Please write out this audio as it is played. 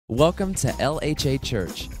Welcome to LHA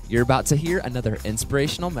Church. You're about to hear another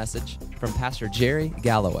inspirational message from Pastor Jerry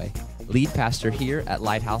Gallaway, lead pastor here at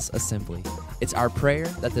Lighthouse Assembly. It's our prayer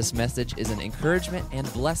that this message is an encouragement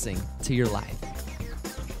and blessing to your life. If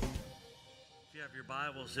you have your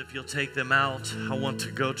Bibles, if you'll take them out, I want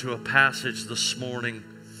to go to a passage this morning.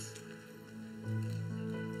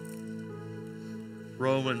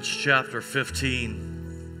 Romans chapter 15.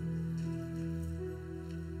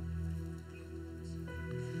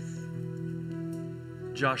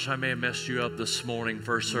 Josh, I may have messed you up this morning,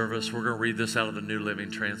 first service. We're going to read this out of the New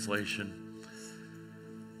Living Translation.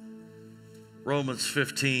 Romans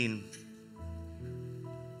 15.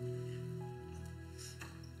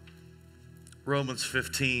 Romans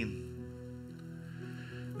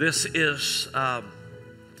 15. This is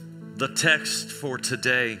the text for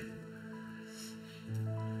today.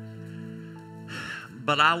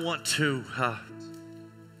 But I want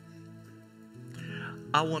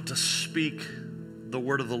to speak the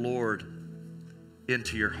word of the Lord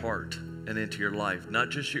into your heart and into your life. Not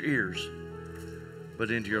just your ears, but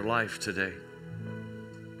into your life today.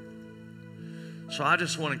 So I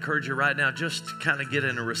just want to encourage you right now just to kind of get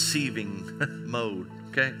in a receiving mode,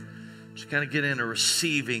 okay? Just kind of get in a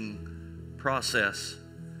receiving process.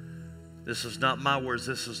 This is not my words,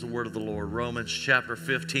 this is the word of the Lord. Romans chapter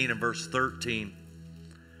 15 and verse 13.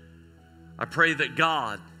 I pray that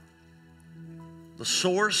God, the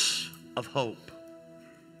source of hope,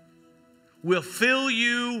 will fill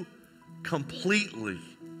you completely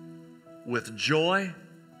with joy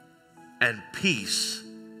and peace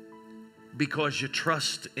because you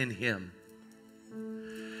trust in Him.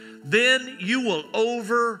 Then you will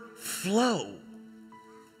overflow.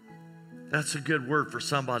 That's a good word for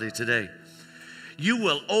somebody today. You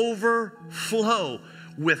will overflow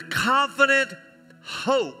with confident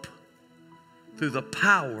hope through the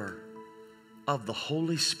power of the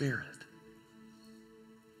Holy Spirit.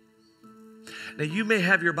 Now, you may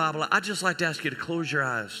have your Bible. I'd just like to ask you to close your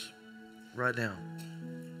eyes right now.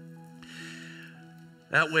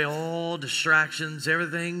 That way, all distractions,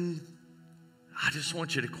 everything, I just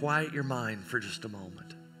want you to quiet your mind for just a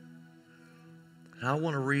moment. And I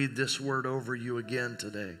want to read this word over you again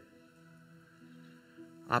today.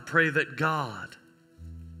 I pray that God,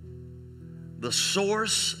 the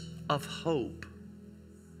source of hope,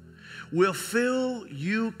 will fill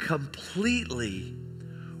you completely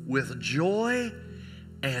with joy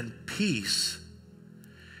and peace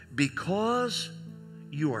because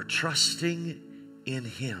you are trusting in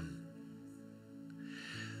Him.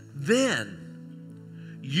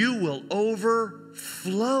 Then you will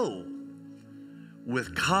overflow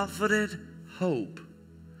with confident hope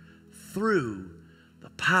through the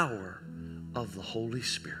power of the Holy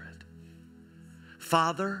Spirit.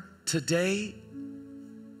 Father, today,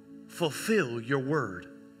 fulfill your word.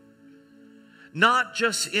 Not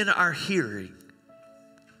just in our hearing,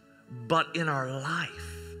 but in our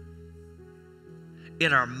life,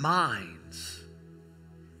 in our minds,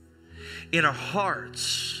 in our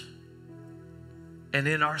hearts, and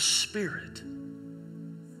in our spirit.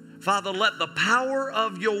 Father, let the power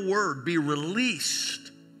of your word be released.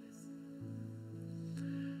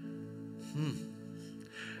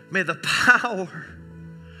 May the power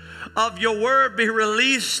of your word be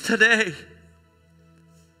released today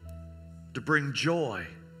to bring joy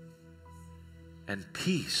and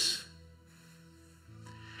peace.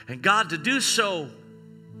 And God, to do so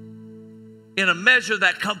in a measure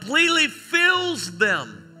that completely fills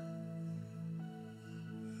them,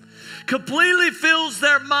 completely fills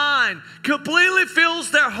their mind, completely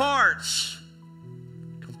fills their hearts,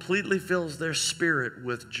 completely fills their spirit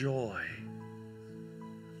with joy.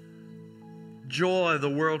 Joy the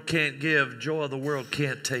world can't give, joy the world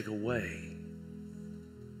can't take away.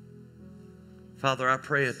 Father, I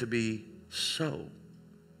pray it to be so.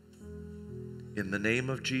 In the name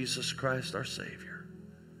of Jesus Christ, our Savior,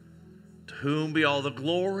 to whom be all the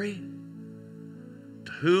glory,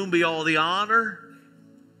 to whom be all the honor,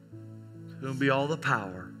 to whom be all the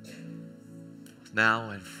power, now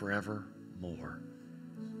and forevermore.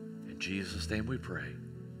 In Jesus' name we pray.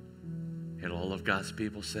 And all of God's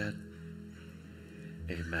people said,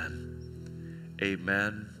 amen.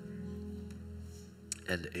 Amen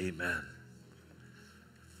and amen.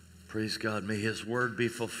 Praise God. May His word be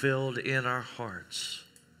fulfilled in our hearts.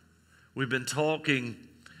 We've been talking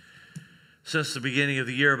since the beginning of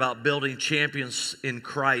the year about building champions in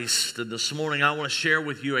Christ. And this morning I want to share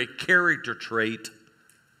with you a character trait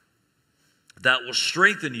that will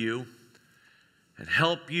strengthen you and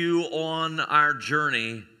help you on our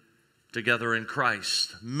journey together in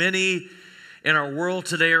Christ. Many in our world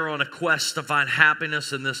today are on a quest to find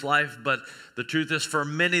happiness in this life, but the truth is for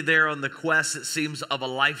many they're on the quest, it seems, of a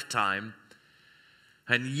lifetime.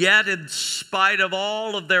 And yet, in spite of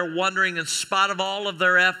all of their wondering, in spite of all of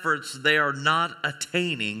their efforts, they are not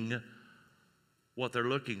attaining what they're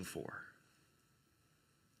looking for.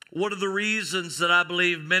 What are the reasons that I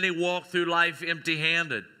believe many walk through life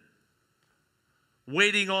empty-handed?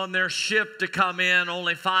 Waiting on their ship to come in,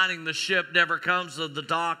 only finding the ship never comes to the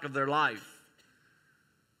dock of their life.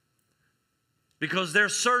 Because they're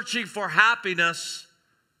searching for happiness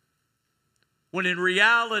when in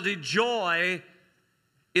reality joy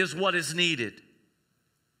is what is needed.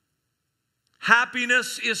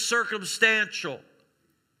 Happiness is circumstantial.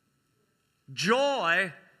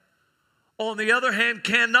 Joy, on the other hand,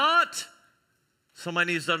 cannot.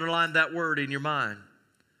 Somebody needs to underline that word in your mind.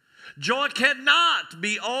 Joy cannot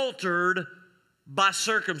be altered by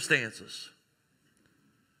circumstances.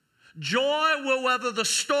 Joy will weather the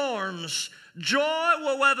storms. Joy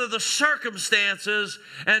will weather the circumstances.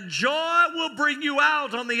 And joy will bring you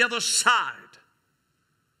out on the other side.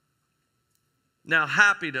 Now,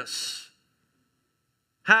 happiness.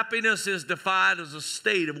 Happiness is defined as a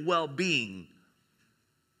state of well-being.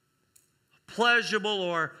 Pleasurable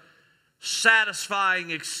or satisfying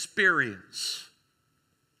experience.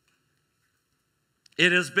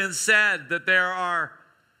 It has been said that there are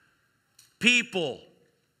people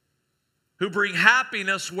who bring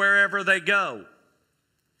happiness wherever they go.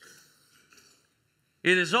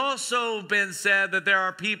 It has also been said that there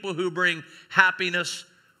are people who bring happiness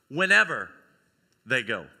whenever they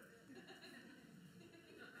go.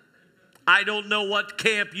 I don't know what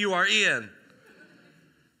camp you are in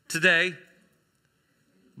today,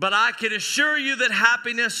 but I can assure you that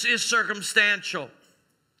happiness is circumstantial.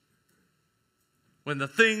 When the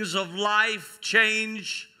things of life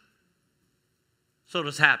change, so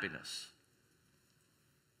does happiness.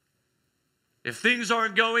 If things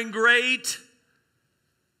aren't going great,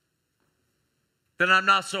 then I'm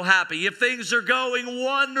not so happy. If things are going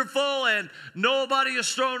wonderful and nobody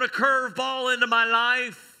has thrown a curveball into my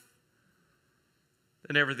life,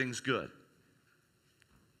 then everything's good.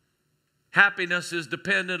 Happiness is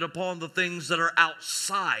dependent upon the things that are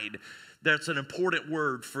outside. That's an important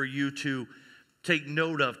word for you to take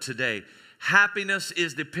note of today. Happiness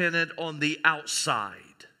is dependent on the outside.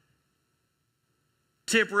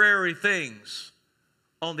 Temporary things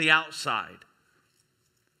on the outside.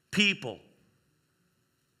 People.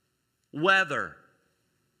 Weather.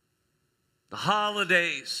 The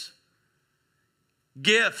holidays.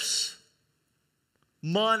 Gifts.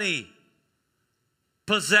 Money.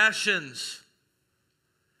 Possessions.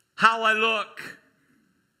 How I look.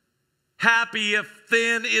 Happy if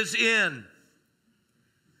thin is in.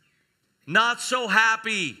 Not so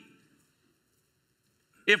happy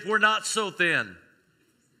if we're not so thin.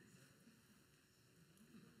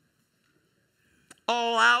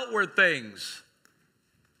 All outward things.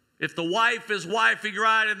 If the wife is wifing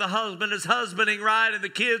right and the husband is husbanding right and the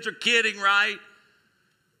kids are kidding right,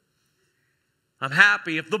 I'm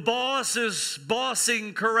happy. If the boss is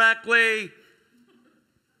bossing correctly,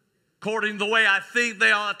 according to the way I think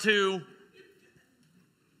they ought to,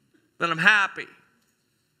 then I'm happy.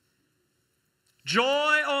 Joy,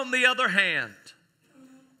 on the other hand,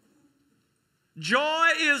 joy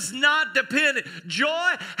is not dependent.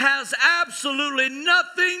 Joy has absolutely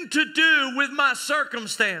nothing to do with my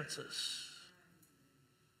circumstances.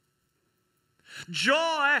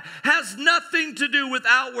 Joy has nothing to do with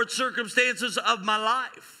outward circumstances of my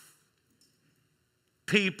life.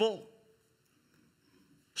 People,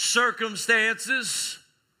 circumstances,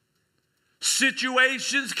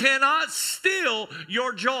 situations cannot steal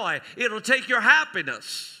your joy. It'll take your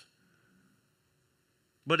happiness,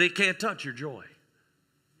 but it can't touch your joy.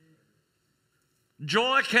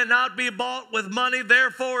 Joy cannot be bought with money,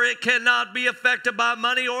 therefore it cannot be affected by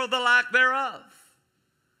money or the lack thereof.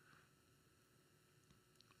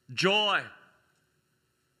 Joy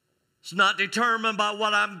is not determined by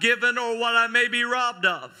what I'm given or what I may be robbed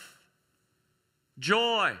of.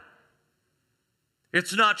 Joy,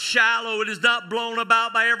 it's not shallow. It is not blown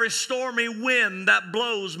about by every stormy wind that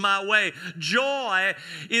blows my way. Joy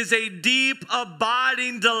is a deep,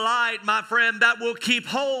 abiding delight, my friend, that will keep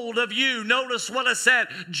hold of you. Notice what I said.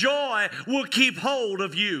 Joy will keep hold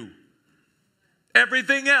of you.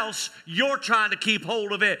 Everything else, you're trying to keep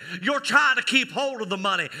hold of it. You're trying to keep hold of the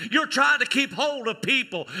money. You're trying to keep hold of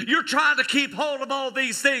people. You're trying to keep hold of all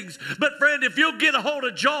these things. But friend, if you'll get a hold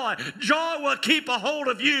of joy, joy will keep a hold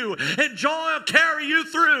of you. And joy will carry you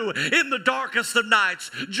through in the darkest of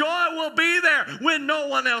nights. Joy will be there when no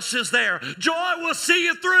one else is there. Joy will see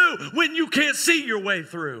you through when you can't see your way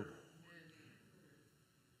through.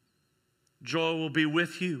 Joy will be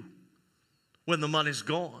with you when the money's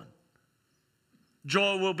gone.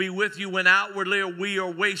 Joy will be with you when outwardly we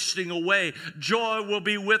are wasting away. Joy will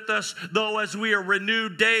be with us, though, as we are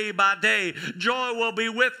renewed day by day. Joy will be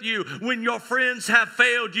with you when your friends have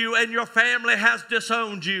failed you and your family has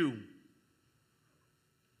disowned you.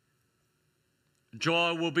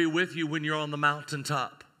 Joy will be with you when you're on the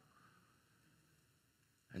mountaintop.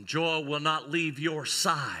 And joy will not leave your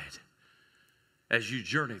side as you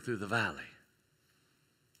journey through the valley.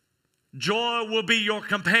 Joy will be your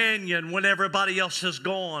companion when everybody else has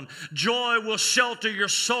gone. Joy will shelter your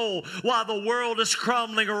soul while the world is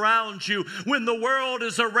crumbling around you. When the world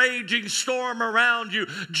is a raging storm around you,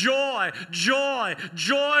 joy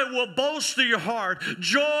will bolster your heart.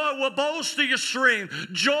 Joy will bolster your strength.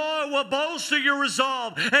 Joy will bolster your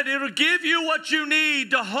resolve. And it'll give you what you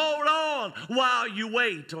need to hold on while you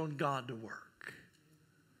wait on God to work.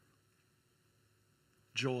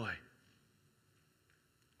 Joy.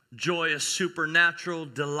 Joy is supernatural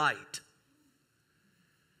delight.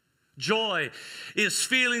 Joy is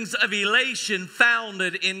feelings of elation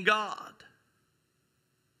founded in God.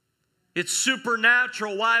 It's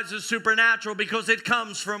supernatural. Why is it supernatural? Because it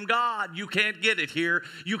comes from God. You can't get it here.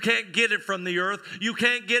 You can't get it from the earth. You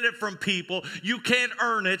can't get it from people. You can't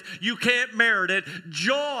earn it. You can't merit it.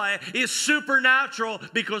 Joy is supernatural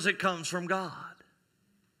because it comes from God.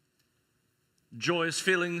 Joy is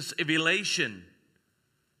feelings of elation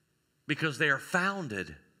because they are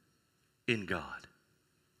founded in God.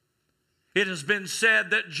 It has been said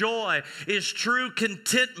that joy is true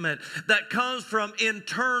contentment that comes from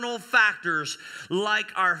internal factors like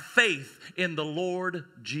our faith in the Lord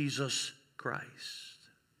Jesus Christ.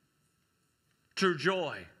 True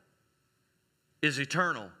joy is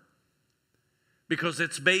eternal because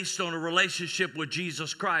it's based on a relationship with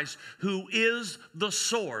Jesus Christ, who is the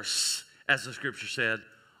source, as the scripture said,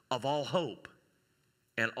 of all hope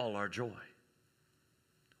and all our joy.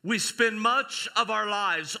 We spend much of our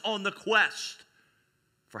lives on the quest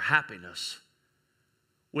for happiness,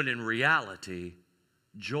 when in reality,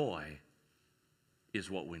 joy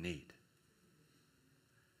is what we need.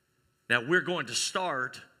 Now, we're going to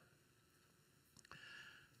start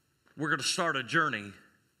a journey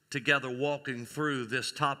together walking through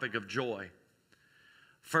this topic of joy.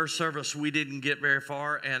 First service, we didn't get very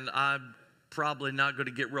far, and I'm probably not going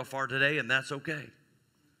to get real far today, and that's okay.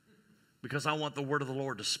 Because I want the word of the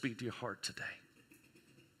Lord to speak to your heart today.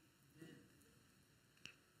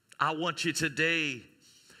 I want you today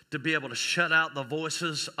to be able to shut out the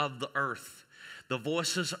voices of the earth, the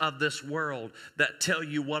voices of this world that tell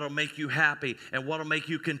you what will make you happy and what will make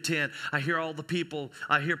you content. I hear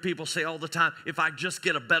people say all the time, if I just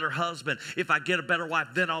get a better husband, if I get a better wife,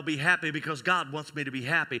 then I'll be happy because God wants me to be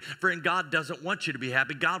happy. Friend, God doesn't want you to be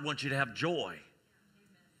happy. God wants you to have joy.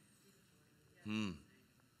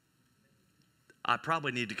 I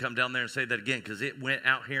probably need to come down there and say that again because it went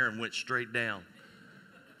out here and went straight down.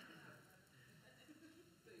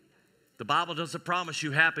 The Bible doesn't promise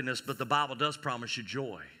you happiness, but the Bible does promise you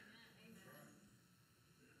joy.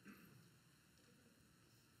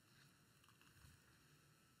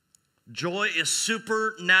 Joy is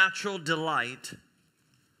supernatural delight. I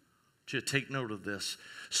want you to take note of this.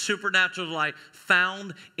 Supernatural delight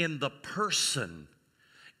found in the person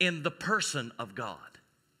of God.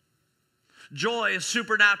 Joy is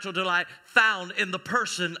supernatural delight found in the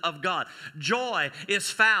person of God. Joy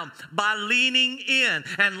is found by leaning in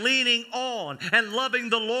and leaning on and loving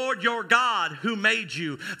the Lord your God who made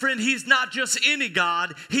you. Friend, He's not just any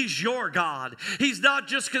God, He's your God. He's not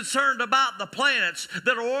just concerned about the planets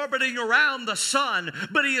that are orbiting around the sun,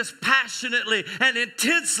 but He is passionately and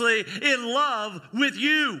intensely in love with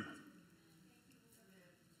you.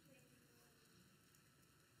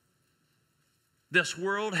 This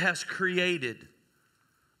world has created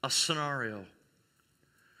a scenario.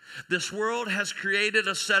 This world has created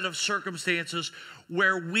a set of circumstances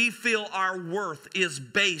where we feel our worth is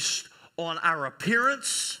based on our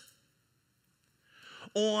appearance,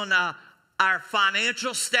 on our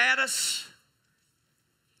financial status,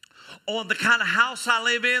 on the kind of house I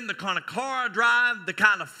live in, the kind of car I drive, the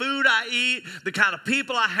kind of food I eat, the kind of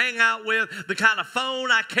people I hang out with, the kind of phone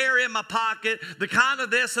I carry in my pocket, the kind of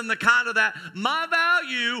this and the kind of that. My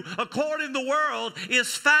value, according to the world,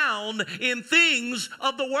 is found in things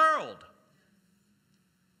of the world.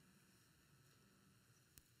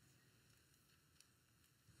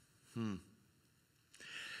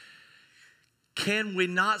 Can we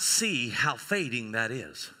not see how fading that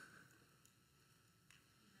is?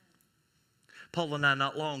 Paul and I,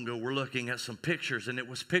 not long ago, were looking at some pictures, and it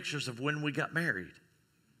was pictures of when we got married.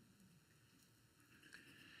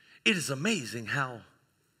 It is amazing how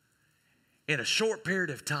in a short period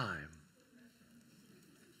of time,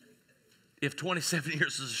 if 27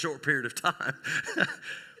 years is a short period of time,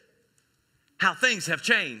 how things have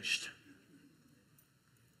changed.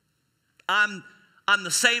 I'm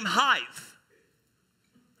the same height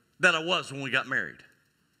that I was when we got married.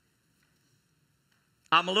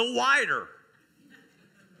 I'm a little wider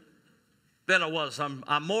than I was.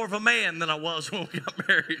 I'm more of a man than I was when we got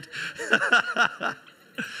married.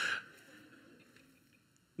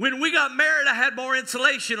 When we got married, I had more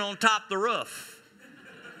insulation on top of the roof.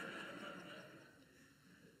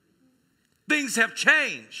 Things have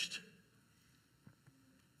changed.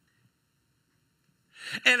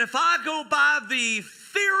 And if I go by the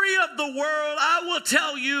theory of the world, I will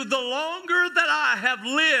tell you the longer that I have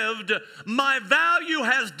lived, my value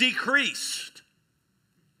has decreased.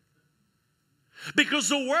 Because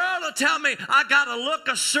the world will tell me I got to look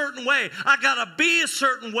a certain way. I got to be a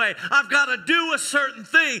certain way. I've got to do a certain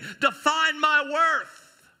thing to find my worth.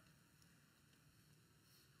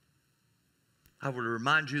 I would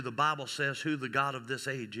remind you the Bible says who the God of this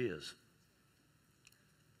age is.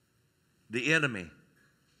 The enemy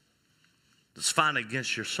that's fighting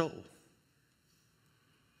against your soul.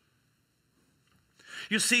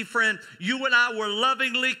 You see, friend, you and I were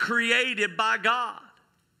lovingly created by God.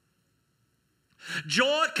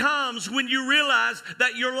 Joy comes when you realize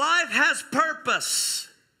that your life has purpose.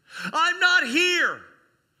 I'm not here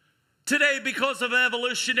today because of an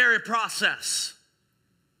evolutionary process.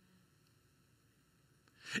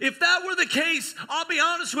 If that were the case, I'll be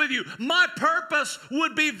honest with you, my purpose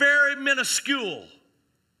would be very minuscule.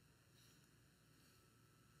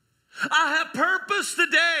 I have purpose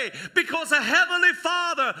today because a Heavenly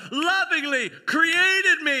Father lovingly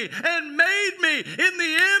created me and made me in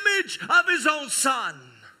the image of His own Son.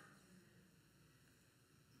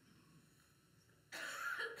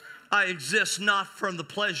 I exist not from the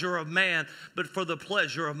pleasure of man, but for the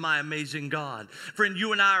pleasure of my amazing God. Friend,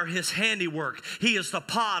 you and I are His handiwork. He is the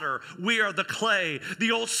potter. We are the clay.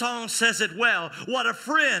 The old song says it well. What a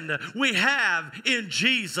friend we have in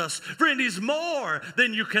Jesus. Friend, He's more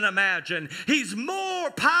than you can imagine. He's more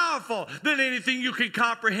powerful than anything you can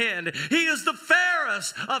comprehend. He is the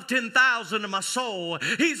fairest of 10,000 of my soul.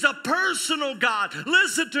 He's a personal God.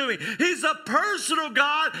 Listen to me. He's a personal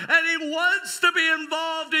God, and He wants to be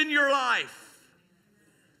involved in your life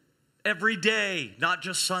every day, not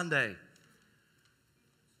just Sunday.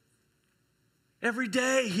 Every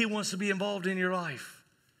day He wants to be involved in your life.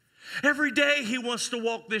 Every day He wants to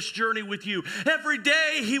walk this journey with you. Every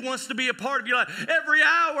day He wants to be a part of your life. Every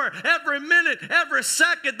hour, every minute, every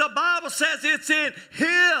second. The Bible says it's in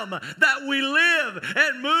Him that we live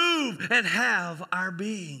and move and have our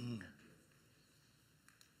being.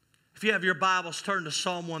 If you have your Bibles, turn to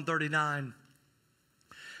Psalm 139.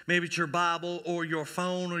 Maybe it's your Bible or your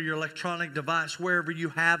phone or your electronic device, wherever you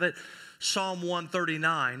have it. Psalm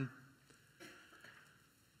 139.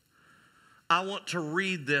 I want to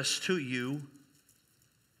read this to you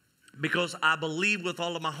because I believe with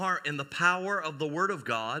all of my heart in the power of the Word of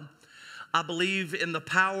God. I believe in the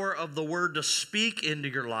power of the Word to speak into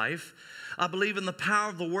your life. I believe in the power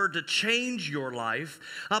of the Word to change your life.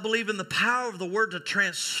 I believe in the power of the Word to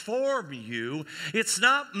transform you. It's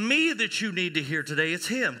not me that you need to hear today. It's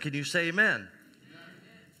Him. Can you say amen? Amen.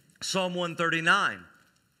 Psalm 139.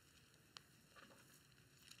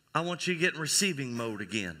 I want you to get in receiving mode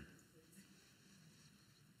again.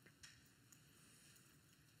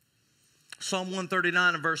 Psalm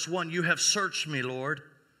 139 and verse 1. You have searched me, Lord,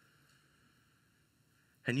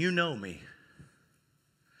 and you know me.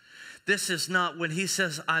 This is not when He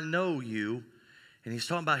says, I know you, and He's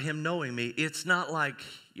talking about Him knowing me. It's not like,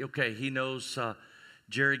 okay, He knows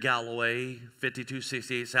Jerry Gallaway,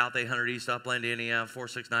 5268 South 800 East Upland, Indiana,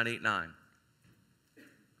 46989.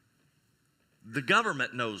 The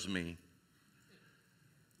government knows me.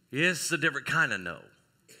 It's a different kind of know.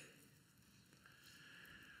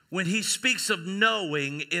 When He speaks of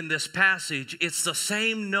knowing in this passage, it's the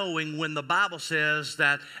same knowing when the Bible says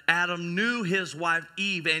that Adam knew his wife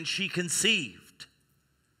Eve and she conceived.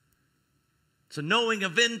 It's a knowing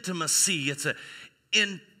of intimacy. It's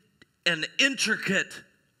an intricate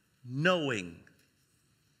knowing.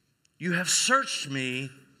 You have searched me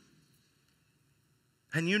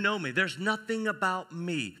and you know me. There's nothing about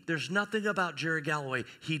me. There's nothing about Jerry Gallaway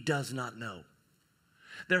He does not know.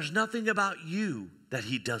 There's nothing about you that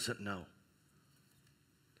He doesn't know.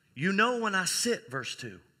 You know when I sit, verse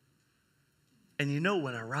 2, and you know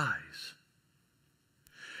when I rise.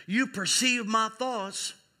 You perceive my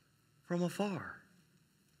thoughts from afar.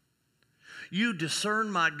 You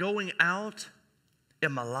discern my going out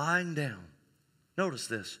and my lying down. Notice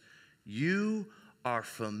this. You are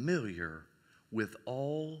familiar with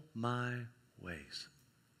all my ways.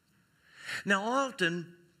 Now,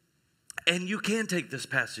 often, and you can take this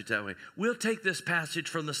passage that way. We'll take this passage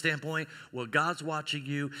from the standpoint, well, God's watching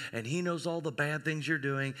you, and He knows all the bad things you're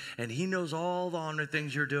doing, and He knows all the honor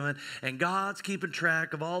things you're doing, and God's keeping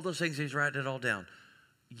track of all those things. He's writing it all down.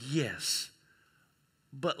 Yes,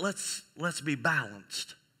 but let's be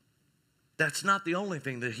balanced. That's not the only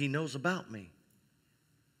thing that He knows about me.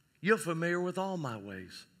 You're familiar with all my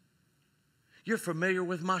ways. You're familiar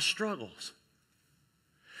with my struggles.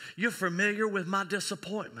 You're familiar with my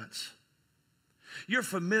disappointments. You're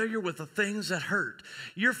familiar with the things that hurt.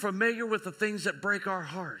 You're familiar with the things that break our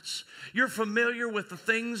hearts. You're familiar with the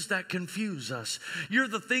things that confuse us. You're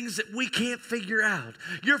the things that we can't figure out.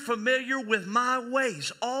 You're familiar with my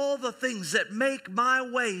ways. All the things that make my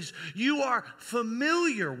ways, you are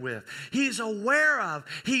familiar with. He's aware of.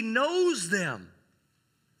 He knows them.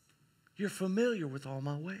 You're familiar with all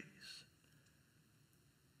my ways.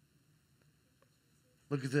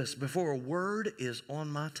 Look at this. Before a word is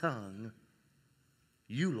on my tongue,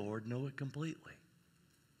 you, Lord, know it completely.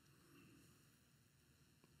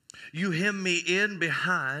 You hem me in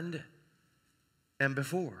behind and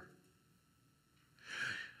before.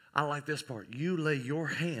 I like this part. You lay your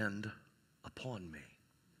hand upon me.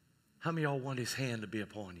 How many of y'all want His hand to be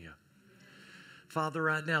upon you? Father,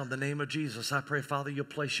 right now, in the name of Jesus, I pray, Father, you'll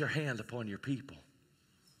place your hand upon your people.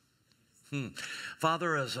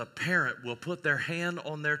 Father, as a parent will put their hand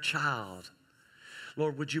on their child,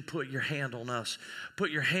 Lord, would you put your hand on us?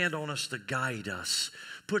 Put your hand on us to guide us.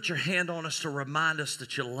 Put your hand on us to remind us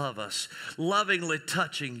that you love us, lovingly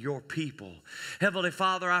touching your people. Heavenly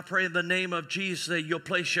Father, I pray in the name of Jesus that you'll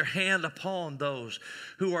place your hand upon those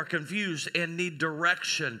who are confused and need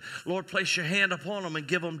direction. Lord, place your hand upon them and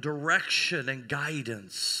give them direction and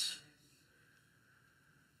guidance.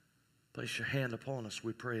 Place your hand upon us,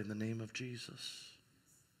 we pray in the name of Jesus.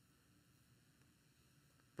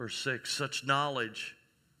 Verse 6, such knowledge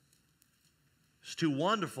is too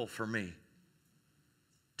wonderful for me,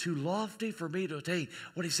 too lofty for me to attain.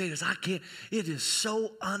 What he's saying is, it is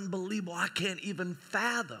so unbelievable, I can't even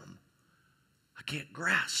fathom. I can't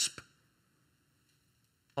grasp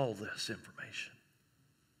all this information.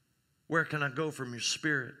 Where can I go from your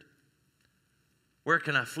spirit? Where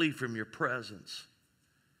can I flee from your presence?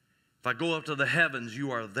 If I go up to the heavens, you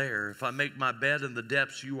are there. If I make my bed in the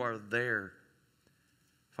depths, you are there.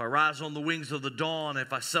 If I rise on the wings of the dawn,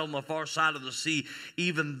 if I sail on the far side of the sea,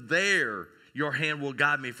 even there your hand will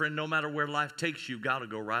guide me. Friend, no matter where life takes you, God will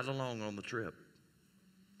go right along on the trip.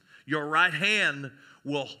 Your right hand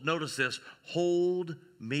will, notice this, hold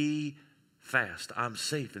me fast. I'm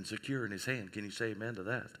safe and secure in His hand. Can you say amen to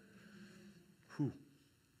that? Whew.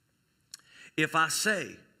 If I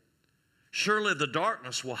say, surely the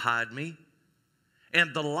darkness will hide me,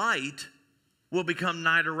 and the light will become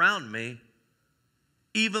night around me,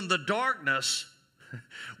 even the darkness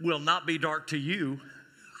will not be dark to you.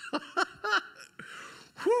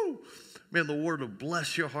 Whew. Man, the word will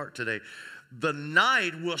bless your heart today. The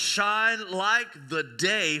night will shine like the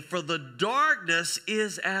day, for the darkness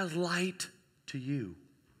is as light to you.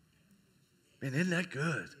 Man, isn't that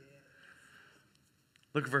good?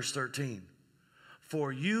 Look at verse 13.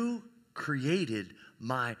 For you created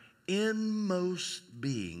my inmost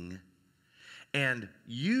being, and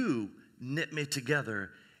you knit me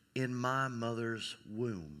together in my mother's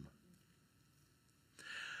womb.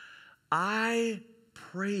 I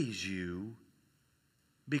praise you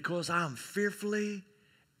because I'm fearfully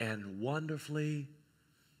and wonderfully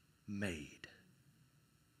made.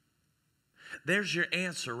 There's your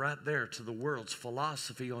answer right there to the world's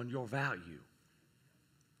philosophy on your value.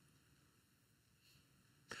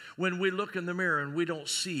 When we look in the mirror and we don't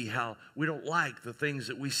like the things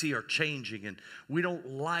that we see are changing, and we don't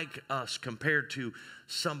like us compared to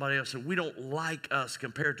somebody else, and we don't like us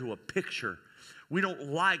compared to a picture, we don't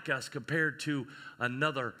like us compared to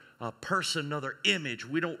another person, another image,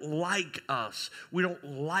 we don't like us, we don't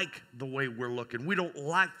like the way we're looking, we don't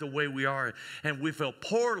like the way we are, and we feel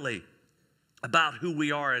poorly about who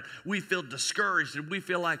we are, and we feel discouraged, and we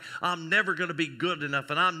feel like I'm never going to be good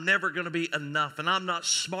enough, and I'm never going to be enough, and I'm not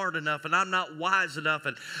smart enough, and I'm not wise enough,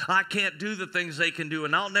 and I can't do the things they can do,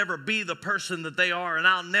 and I'll never be the person that they are, and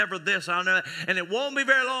I'll never this, I'll never, and it won't be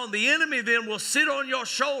very long. The enemy then will sit on your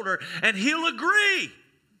shoulder, and he'll agree.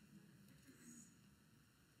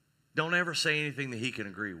 Don't ever say anything that he can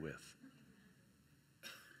agree with.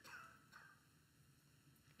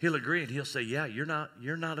 He'll agree and he'll say, yeah, you're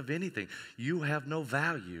not of anything. You have no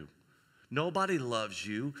value. Nobody loves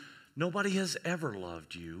you. Nobody has ever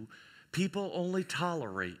loved you. People only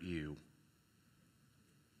tolerate you.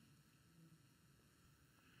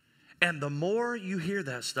 And the more you hear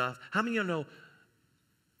that stuff, how many of you know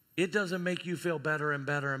it doesn't make you feel better and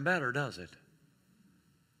better and better, does it?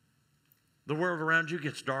 The world around you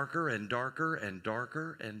gets darker and darker and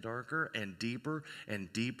darker and darker and deeper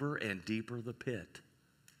and deeper and deeper the pit.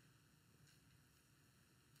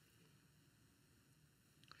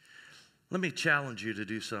 Let me challenge you to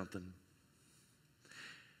do something.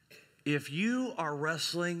 If you are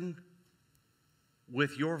wrestling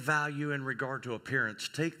with your value in regard to appearance,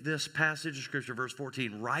 take this passage of Scripture, verse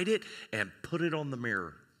 14, write it and put it on the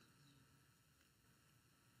mirror.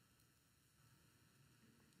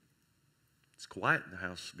 It's quiet in the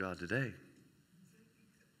house of God today.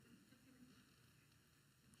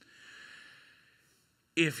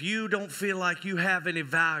 If you don't feel like you have any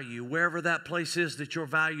value, wherever that place is that your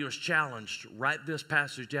value is challenged, write this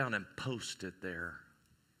passage down and post it there.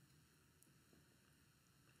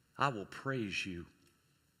 I will praise you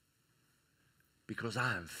because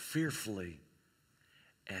I am fearfully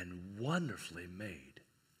and wonderfully made.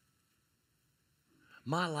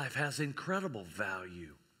 My life has incredible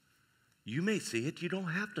value. You may see it, you don't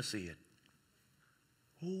have to see it.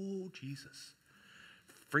 Oh, Jesus.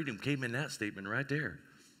 Freedom came in that statement right there.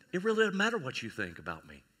 It really doesn't matter what you think about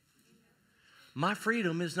me. My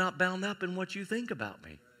freedom is not bound up in what you think about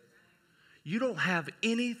me. You don't have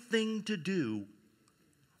anything to do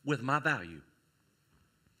with my value.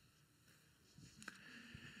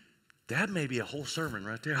 That may be a whole sermon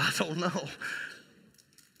right there. I don't know.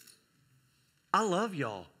 I love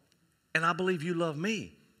y'all, and I believe you love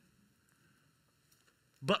me.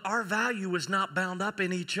 But our value is not bound up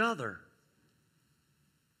in each other.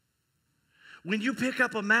 When you pick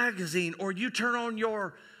up a magazine or you turn on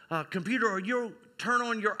your computer or you turn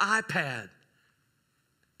on your iPad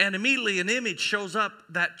and immediately an image shows up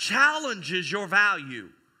that challenges your value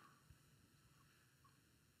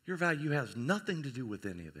has nothing to do with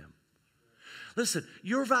any of them. Listen,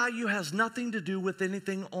 your value has nothing to do with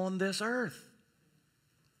anything on this earth.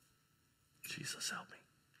 Jesus, help me.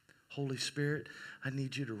 Holy Spirit, I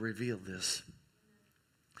need you to reveal this.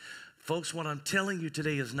 Folks, what I'm telling you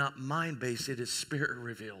today is not mind-based, it is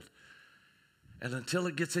spirit-revealed. And until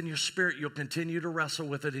it gets in your spirit, you'll continue to wrestle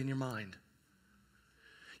with it in your mind.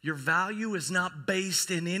 Your value is not based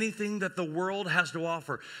in anything that the world has to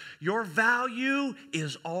offer. Your value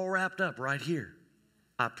is all wrapped up right here.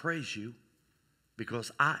 I praise you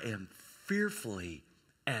because I am fearfully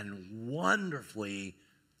and wonderfully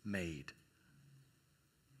made.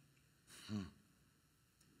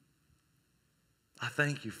 I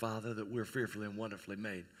thank you, Father, that we're fearfully and wonderfully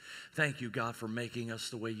made. Thank you, God, for making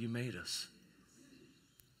us the way you made us.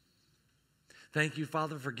 Thank you,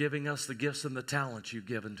 Father, for giving us the gifts and the talents you've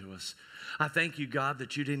given to us. I thank you, God,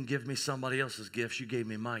 that you didn't give me somebody else's gifts. You gave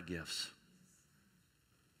me my gifts.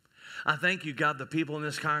 I thank you, God, the people in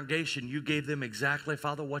this congregation, you gave them exactly,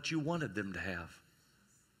 Father, what you wanted them to have.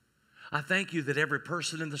 I thank you that every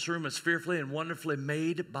person in this room is fearfully and wonderfully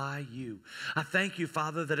made by you. I thank you,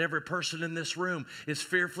 Father, that every person in this room is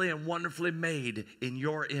fearfully and wonderfully made in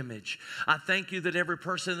your image. I thank you that every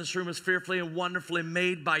person in this room is fearfully and wonderfully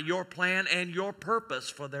made by your plan and your purpose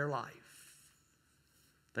for their life.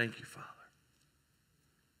 Thank you, Father.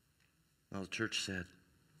 Well, the church said,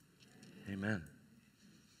 amen.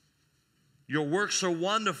 Your works are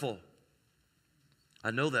wonderful.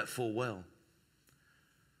 I know that full well.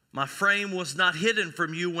 My frame was not hidden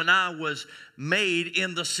from you when I was made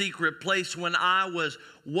in the secret place, when I was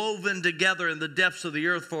woven together in the depths of the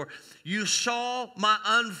earth. For you saw my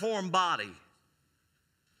unformed body.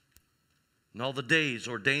 And all the days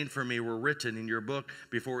ordained for me were written in your book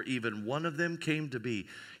before even one of them came to be.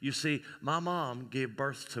 You see, my mom gave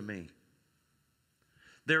birth to me.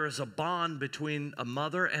 There is a bond between a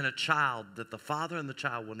mother and a child that the father and the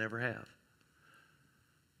child will never have.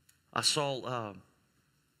 I saw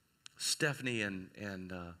Stephanie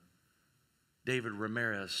and David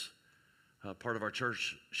Ramirez, part of our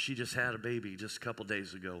church. She just had a baby just a couple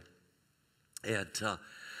days ago. And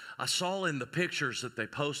I saw in the pictures that they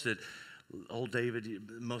posted, old David,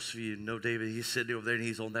 most of you know David, he's sitting over there and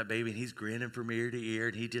he's on that baby and he's grinning from ear to ear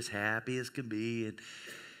and he's just happy as can be and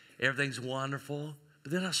everything's wonderful.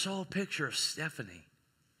 But then I saw a picture of Stephanie.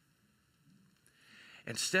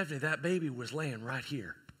 And Stephanie, that baby was laying right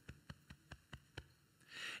here.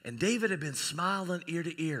 And David had been smiling ear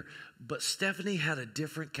to ear, but Stephanie had a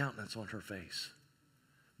different countenance on her face.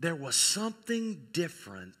 There was something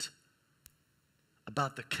different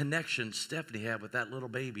about the connection Stephanie had with that little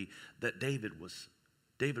baby that David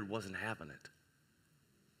wasn't having it.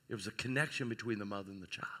 It was a connection between the mother and the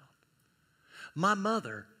child. My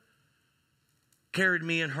mother carried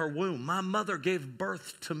me in her womb. My mother gave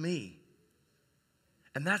birth to me.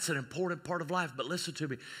 And that's an important part of life. But listen to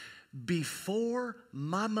me. Before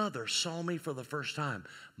my mother saw me for the first time,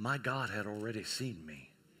 my God had already seen me.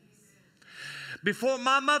 Before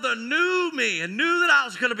my mother knew me and knew that I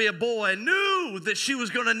was going to be a boy and knew that she was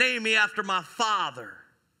going to name me after my father,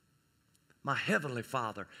 my heavenly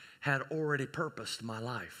Father had already purposed my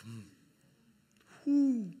life.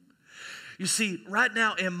 You see, right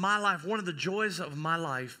now in my life, one of the joys of my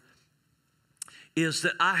life is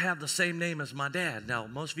that I have the same name as my dad. Now,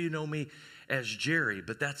 most of you know me as Jerry,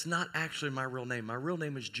 but that's not actually my real name. My real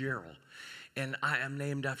name is Gerald, and I am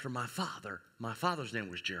named after my father. My father's name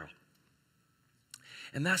was Gerald.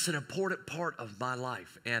 And that's an important part of my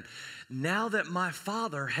life. And now that my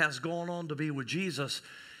father has gone on to be with Jesus,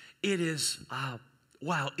 it is,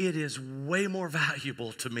 it is way more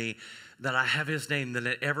valuable to me that I have his name than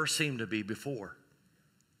it ever seemed to be before.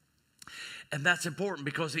 And that's important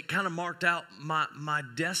because it kind of marked out my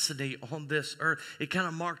destiny on this earth. It kind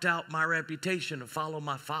of marked out my reputation to follow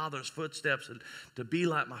my father's footsteps and to be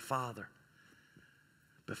like my father.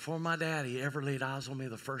 Before my daddy ever laid eyes on me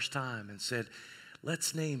the first time and said,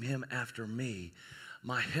 let's name him after me,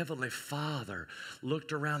 my heavenly Father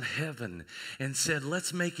looked around heaven and said,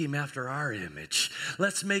 let's make him after our image.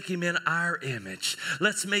 Let's make him in our image.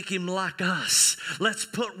 Let's make him like us. Let's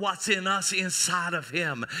put what's in us inside of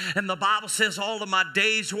him. And the Bible says all of my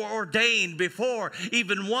days were ordained before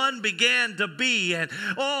even one began to be. And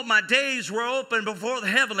all my days were open before the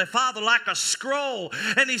heavenly Father like a scroll.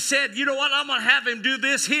 And he said, you know what? I'm going to have him do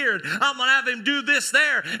this here. I'm going to have him do this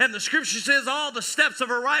there. And the scripture says all the steps of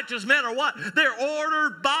a righteous man are what? They're ordered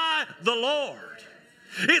by the Lord.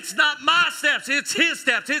 It's not my steps, it's his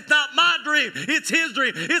steps. It's not my dream, it's his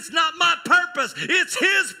dream. It's not my purpose, it's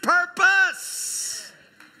his purpose.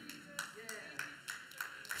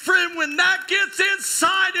 Friend, when that gets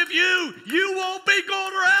inside of you, you won't be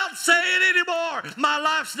going around saying anymore, my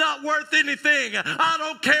life's not worth anything. I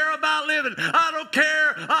don't care about living. I don't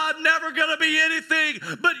care. I'm never going to be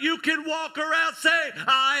anything. But you can walk around saying,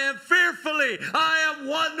 I am fearfully, I am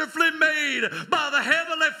wonderfully made by the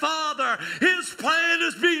Heavenly Father. His plan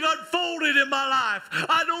is being unfolded in my life.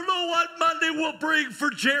 I don't know what Monday will bring for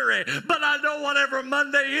Jerry, but I know whatever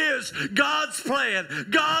Monday is, God's plan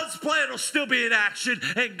will still be in action,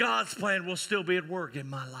 and God's plan will still be at work in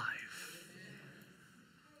my life.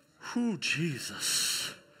 Who,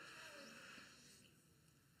 Jesus.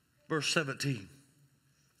 Verse 17.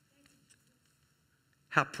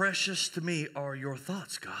 How precious to me are your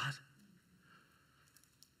thoughts, God.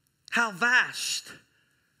 How vast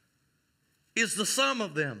is the sum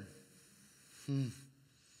of them.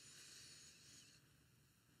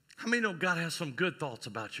 How many know God has some good thoughts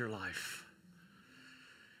about your life?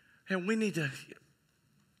 And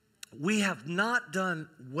we have not done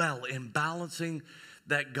well in balancing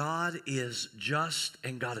that God is just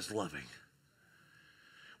and God is loving.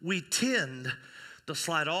 We tend to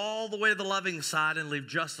slide all the way to the loving side and leave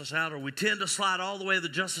justice out, or we tend to slide all the way to the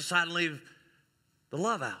justice side and leave the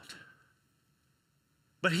love out.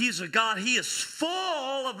 But he's a God, he is full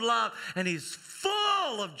of love and he's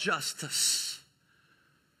full of justice.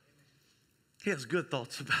 He has good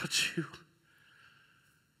thoughts about you.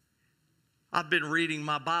 I've been reading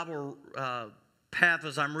my Bible path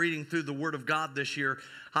as I'm reading through the Word of God this year.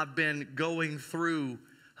 I've been going through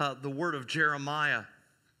the Word of Jeremiah.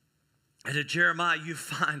 And in Jeremiah, you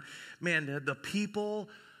find, man, the people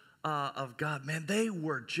of God, man, they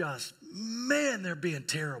were just, man, they're being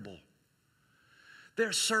terrible.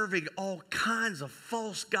 They're serving all kinds of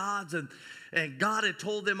false gods, and God had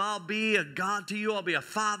told them, I'll be a God to you, I'll be a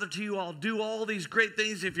father to you, I'll do all these great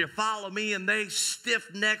things if you follow me. And they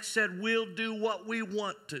stiff-necked said, we'll do what we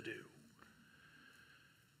want to do.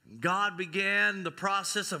 God began the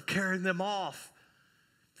process of carrying them off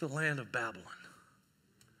to the land of Babylon.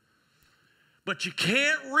 But you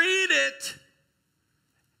can't read it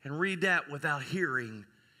and read that without hearing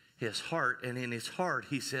his heart. And in his heart,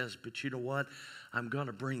 he says, but you know what? I'm going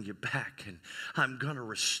to bring you back, and I'm going to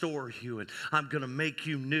restore you, and I'm going to make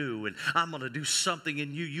you new, and I'm going to do something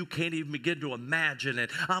in you you can't even begin to imagine,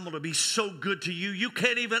 and I'm going to be so good to you you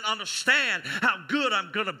can't even understand how good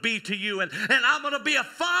I'm going to be to you, and I'm going to be a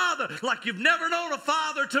father like you've never known a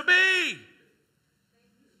father to be.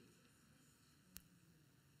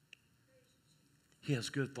 He has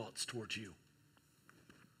good thoughts towards you.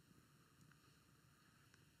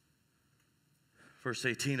 Verse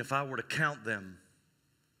 18, if I were to count them,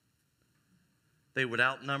 they would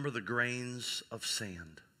outnumber the grains of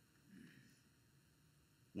sand.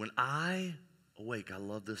 When I awake, I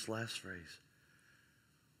love this last phrase.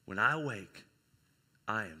 When I awake,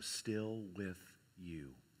 I am still with you.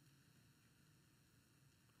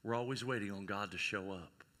 We're always waiting on God to show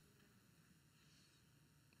up.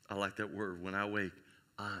 I like that word. When I wake,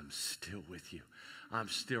 I'm still with you. I'm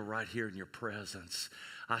still right here in your presence.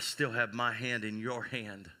 I still have my hand in your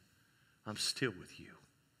hand. I'm still with you.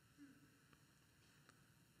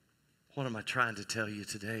 What am I trying to tell you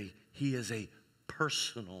today? He is a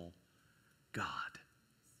personal God.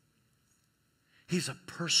 He's a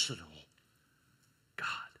personal God.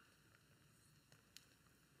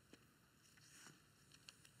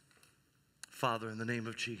 Father, in the name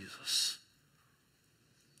of Jesus,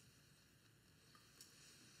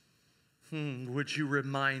 would you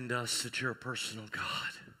remind us that you're a personal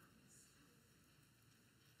God?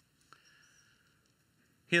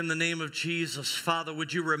 In the name of Jesus, Father,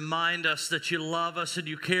 would you remind us that you love us and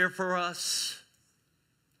you care for us?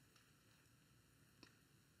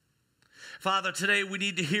 Father, today we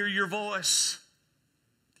need to hear your voice.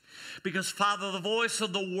 Because, Father, the voice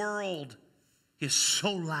of the world is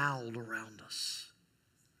so loud around us.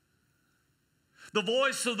 The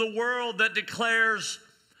voice of the world that declares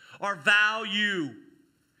our value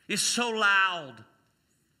is so loud.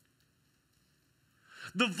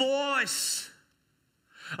 The voice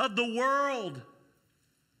of the world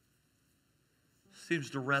seems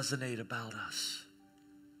to resonate about us.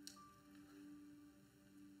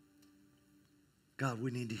 God,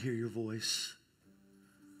 we need to hear your voice.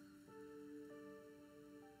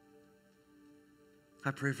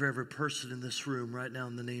 I pray for every person in this room right now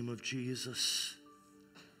in the name of Jesus.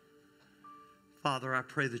 Father, I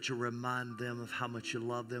pray that you remind them of how much you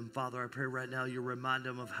love them. Father, I pray right now you remind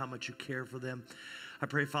them of how much you care for them. I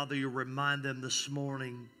pray, Father, you remind them this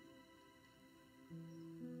morning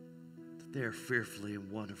that they are fearfully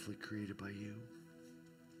and wonderfully created by you.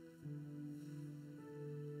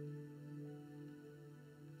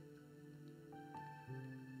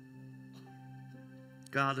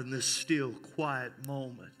 God, in this still, quiet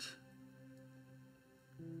moment,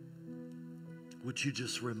 would you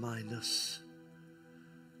just remind us?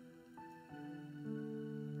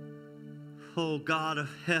 Oh, God of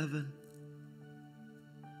heaven,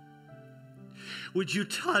 would you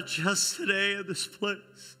touch us today in this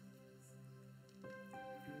place?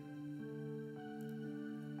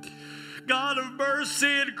 God of mercy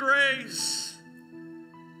and grace,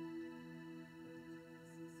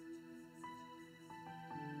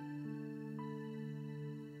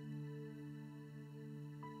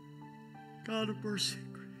 God of mercy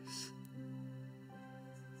and grace,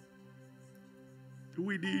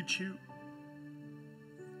 we need you.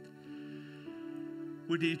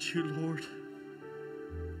 We need you, Lord.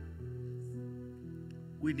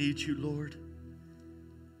 We need you, Lord.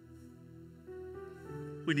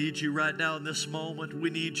 We need you right now in this moment. We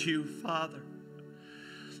need you, Father.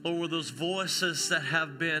 Lord, with those voices that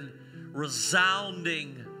have been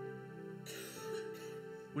resounding,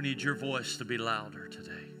 we need your voice to be louder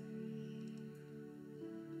today.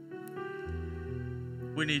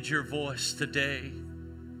 We need your voice today.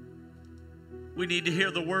 We need to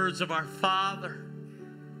hear the words of our Father.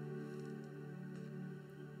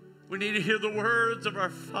 We need to hear the words of our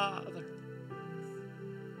Father.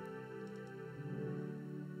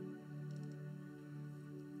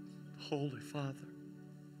 Holy Father,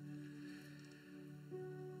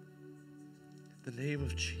 in the name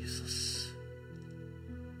of Jesus,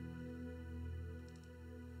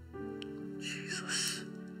 Jesus,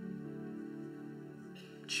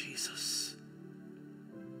 Jesus,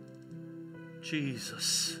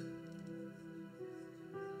 Jesus,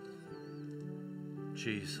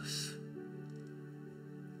 Jesus.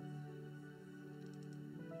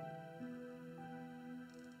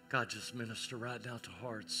 God, just minister right now to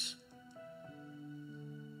hearts.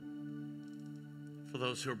 For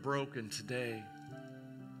those who are broken today,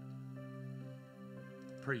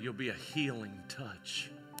 pray you'll be a healing touch.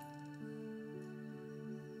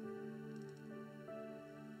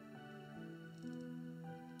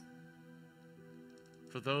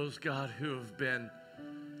 For those, God, who have been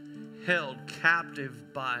held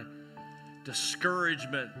captive by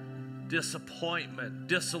discouragement, disappointment,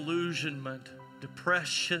 disillusionment,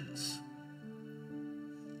 depressions,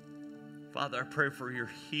 Father, I pray for your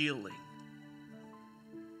healing.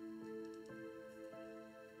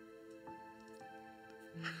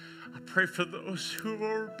 I pray for those who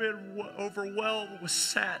have been overwhelmed with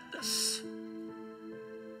sadness.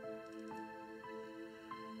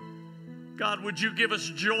 God, would you give us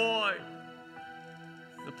joy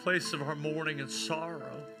in the place of our mourning and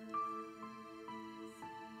sorrow?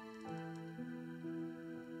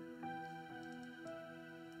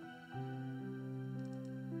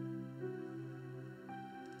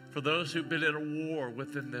 For those who've been at a war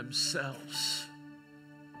within themselves,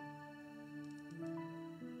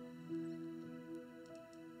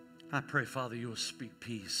 I pray, Father, you will speak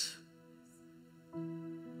peace.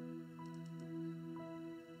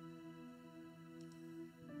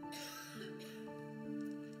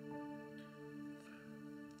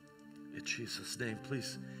 In Jesus' name,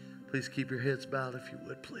 please keep your heads bowed if you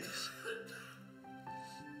would, please.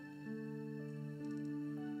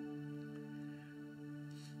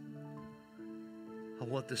 I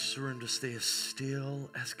want this room to stay as still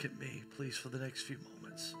as can be, please, for the next few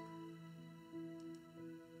moments.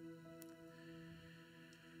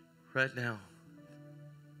 Right now,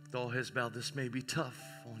 with all heads bowed, this may be tough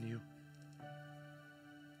on you.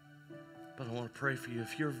 But I want to pray for you.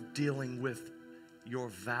 If you're dealing with your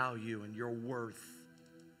value and your worth,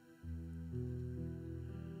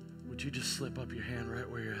 would you just slip up your hand right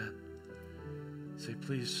where you're at? Say,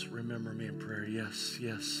 please remember me in prayer. Yes,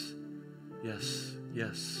 yes, yes,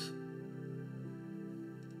 yes,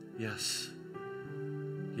 yes,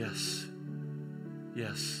 yes,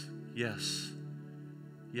 yes, yes,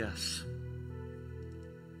 yes.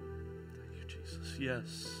 Thank you, Jesus.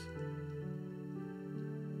 Yes.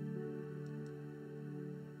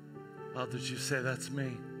 Others, you say, that's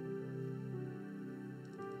me.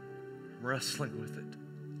 I'm wrestling with it.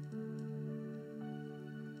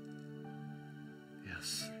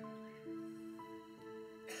 Yes.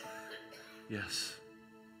 Yes.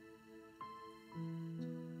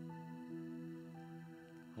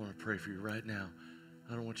 I want to pray for you right now.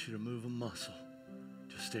 I don't want you to move a muscle.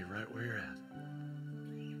 Just stay right where you're at.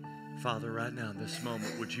 Father, right now in this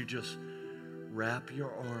moment, would you just wrap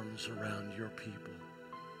your arms around your people?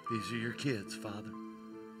 These are your kids, Father.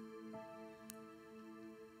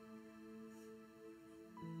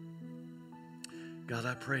 God,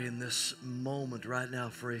 I pray in this moment right now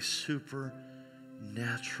for a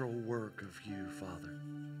supernatural work of you, Father.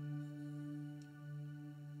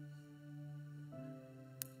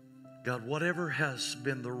 God, whatever has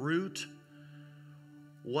been the root,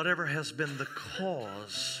 whatever has been the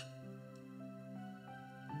cause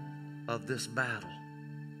of this battle,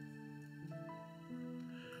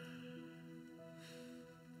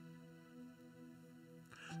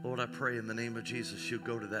 Lord, I pray in the name of Jesus, you'll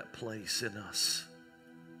go to that place in us.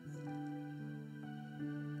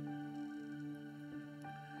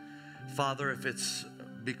 Father, if it's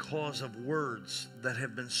because of words that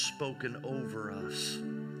have been spoken over us,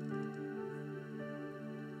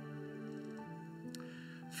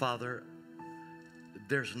 Father,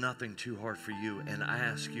 there's nothing too hard for you. And I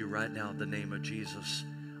ask you right now in the name of Jesus,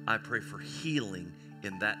 I pray for healing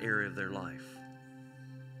in that area of their life.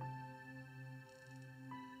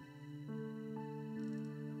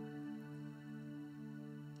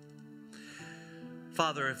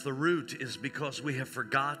 Father, if the root is because we have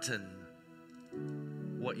forgotten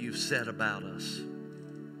what you've said about us,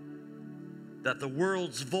 that the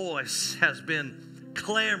world's voice has been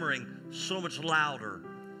clamoring so much louder,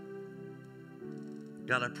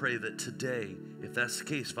 God, I pray that today, if that's the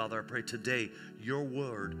case, Father, I pray today your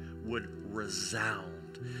word would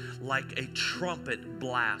resound like a trumpet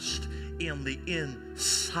blast in the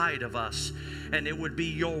inside of us. And it would be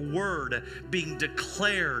your word being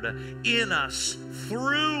declared in us,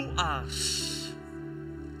 through us.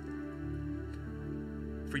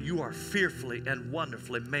 For you are fearfully and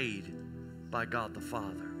wonderfully made by God the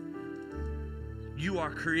Father. You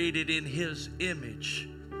are created in his image.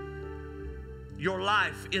 Your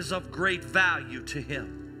life is of great value to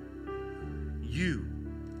him. You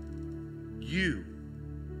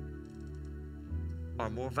are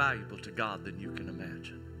more valuable to God than you can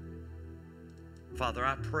imagine. Father,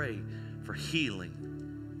 I pray for healing.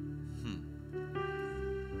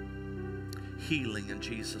 Healing in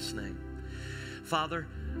Jesus' name. Father,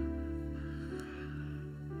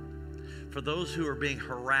 for those who are being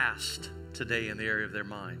harassed today in the area of their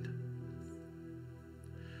mind,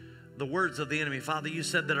 the words of the enemy, Father, you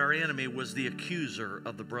said that our enemy was the accuser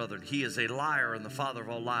of the brethren. He is a liar and the father of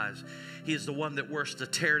all lies. He is the one that works to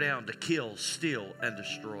tear down, to kill, steal, and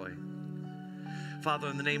destroy. Father,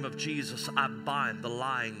 in the name of Jesus, I bind the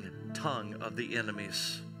lying tongue of the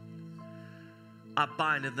enemies. I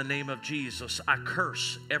bind in the name of Jesus. I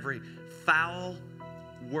curse every foul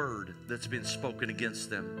word that's been spoken against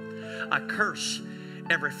them. I curse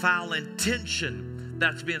every foul intention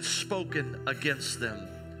that's been spoken against them.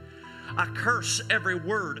 I curse every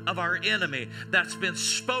word of our enemy that's been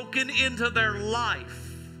spoken into their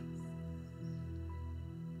life.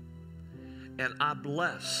 And I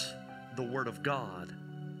bless the word of God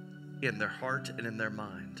in their heart and in their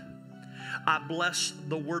mind. I bless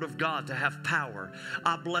the word of God to have power.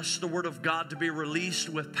 I bless the word of God to be released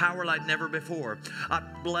with power like never before. I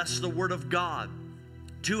bless the word of God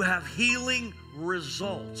to have healing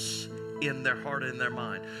results in their heart and their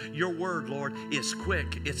mind. Your word, Lord, is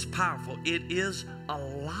quick. It's powerful. It is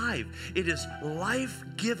alive. It is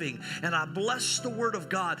life-giving. And I bless the word of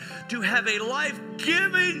God to have a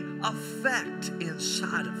life-giving effect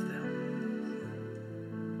inside of them.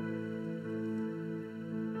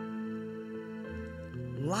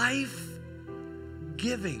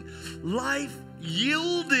 Life-giving,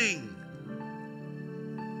 life-yielding.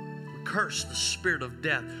 We curse the spirit of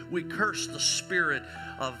death. We curse the spirit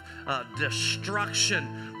of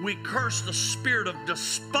destruction. We curse the spirit of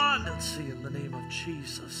despondency in the name of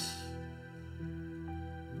Jesus.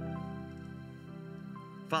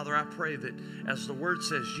 Father, I pray that as the word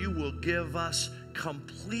says, you will give us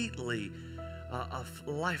completely a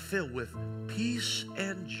life filled with peace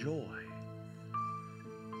and joy.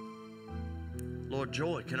 Lord,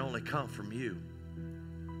 joy can only come from you.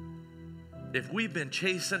 If we've been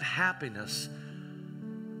chasing happiness,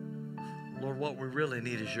 Lord, what we really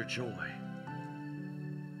need is your joy.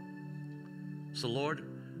 So, Lord,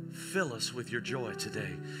 fill us with your joy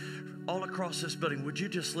today. All across this building, would you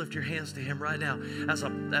just lift your hands to him right now? As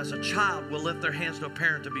a child will lift their hands to a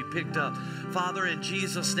parent to be picked up. Father, in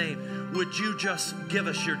Jesus' name, would you just give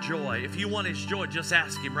us your joy? If you want his joy, just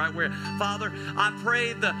ask him right where. Father, I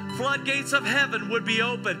pray the floodgates of heaven would be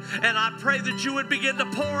open, and I pray that you would begin to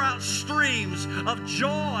pour out streams of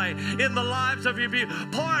joy in the lives of your people.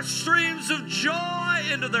 Pour out streams of joy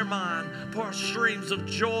into their mind. Pour out streams of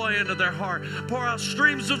joy into their heart. Pour out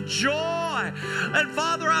streams of joy. And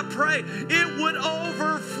Father, I pray it would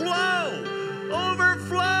overflow.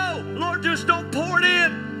 Overflow. Lord, just don't pour it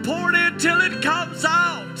in. Pour it in till it comes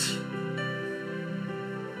out.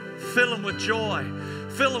 Fill them with joy.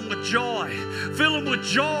 Fill them with joy. Fill them with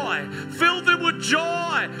joy. Fill them with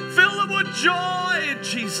joy. Fill them with joy in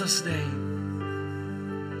Jesus' name.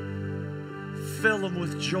 Fill them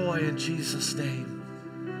with joy in Jesus' name.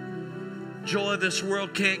 Joy this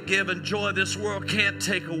world can't give and joy this world can't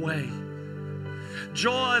take away.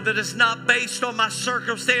 Joy that is not based on my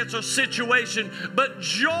circumstance or situation, but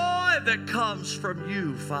joy that comes from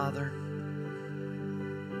you, Father.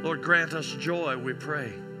 Lord, grant us joy, we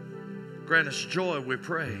pray. Grant us joy, we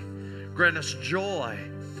pray. Grant us joy.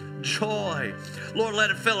 Joy. Lord, let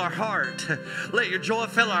it fill our heart. Let your joy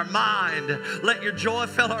fill our mind. Let your joy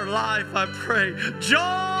fill our life, I pray.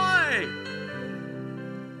 Joy!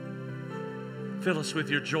 Fill us with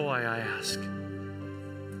your joy, I ask.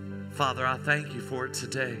 Father, I thank you for it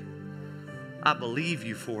today. I believe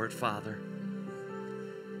you for it, Father.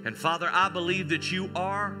 And Father, I believe that you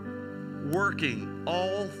are working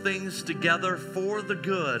all things together for the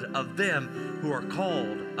good of them who are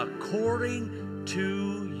called according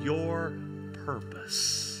to your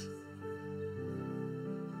purpose.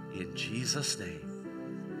 In Jesus' name.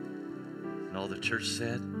 And all the church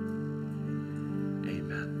said,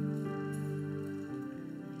 amen.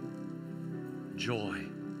 Joy.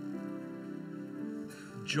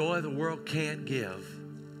 Joy the world can't give,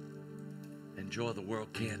 and joy the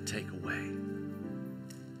world can't take away.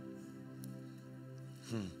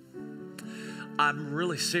 I'm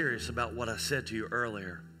really serious about what I said to you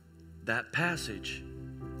earlier. That passage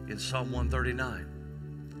in Psalm 139.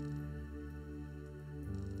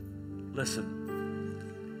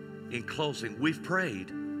 Listen, in closing, we've prayed.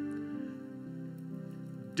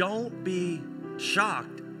 Don't be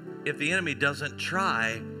shocked if the enemy doesn't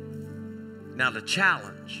try now to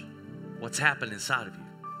challenge what's happened inside of you.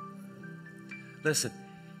 Listen,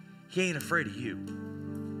 he ain't afraid of you,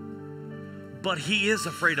 but he is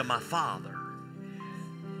afraid of my Father.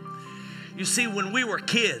 You see, when we were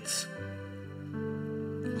kids,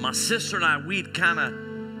 my sister and I, we kind of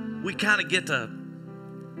get to,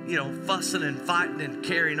 fussing and fighting and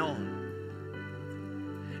carrying on.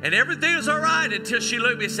 And everything was all right until she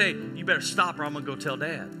looked at me and said, you better stop or I'm going to go tell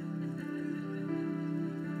Dad.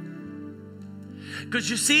 Because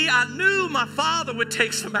you see, I knew my father would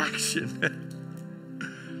take some action.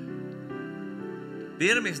 The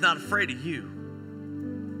enemy's not afraid of you,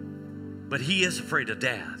 but he is afraid of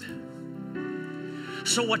Dad.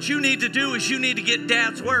 So what you need to do is you need to get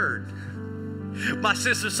Dad's word. My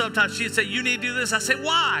sister sometimes she'd say, you need to do this. I say,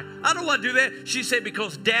 why? I don't want to do that. She'd say,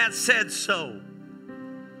 because Dad said so.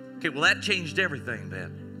 Okay, well, that changed everything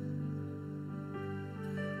then.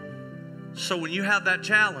 So when you have that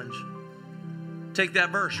challenge, take that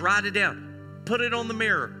verse, write it down, put it on the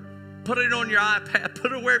mirror, put it on your iPad,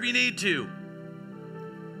 put it wherever you need to.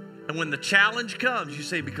 And when the challenge comes, you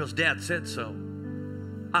say, because Dad said so.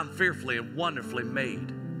 I'm fearfully and wonderfully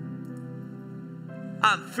made.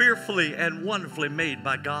 I'm fearfully and wonderfully made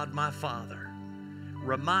by God my Father.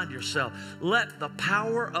 Remind yourself, let the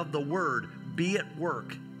power of the Word be at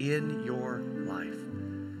work in your life.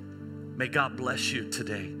 May God bless you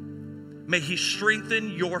today. May He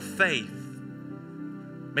strengthen your faith.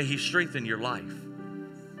 May He strengthen your life.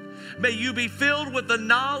 May you be filled with the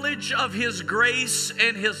knowledge of His grace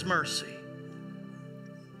and His mercy.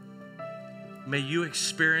 May you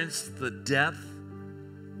experience the depth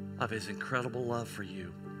of His incredible love for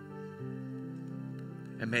you.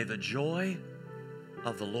 And may the joy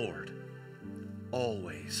of the Lord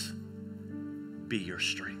always be your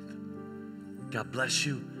strength. God bless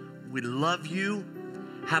you. We love you.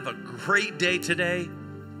 Have a great day today.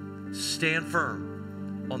 Stand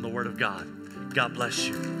firm on the Word of God. God bless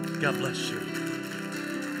you. God bless you.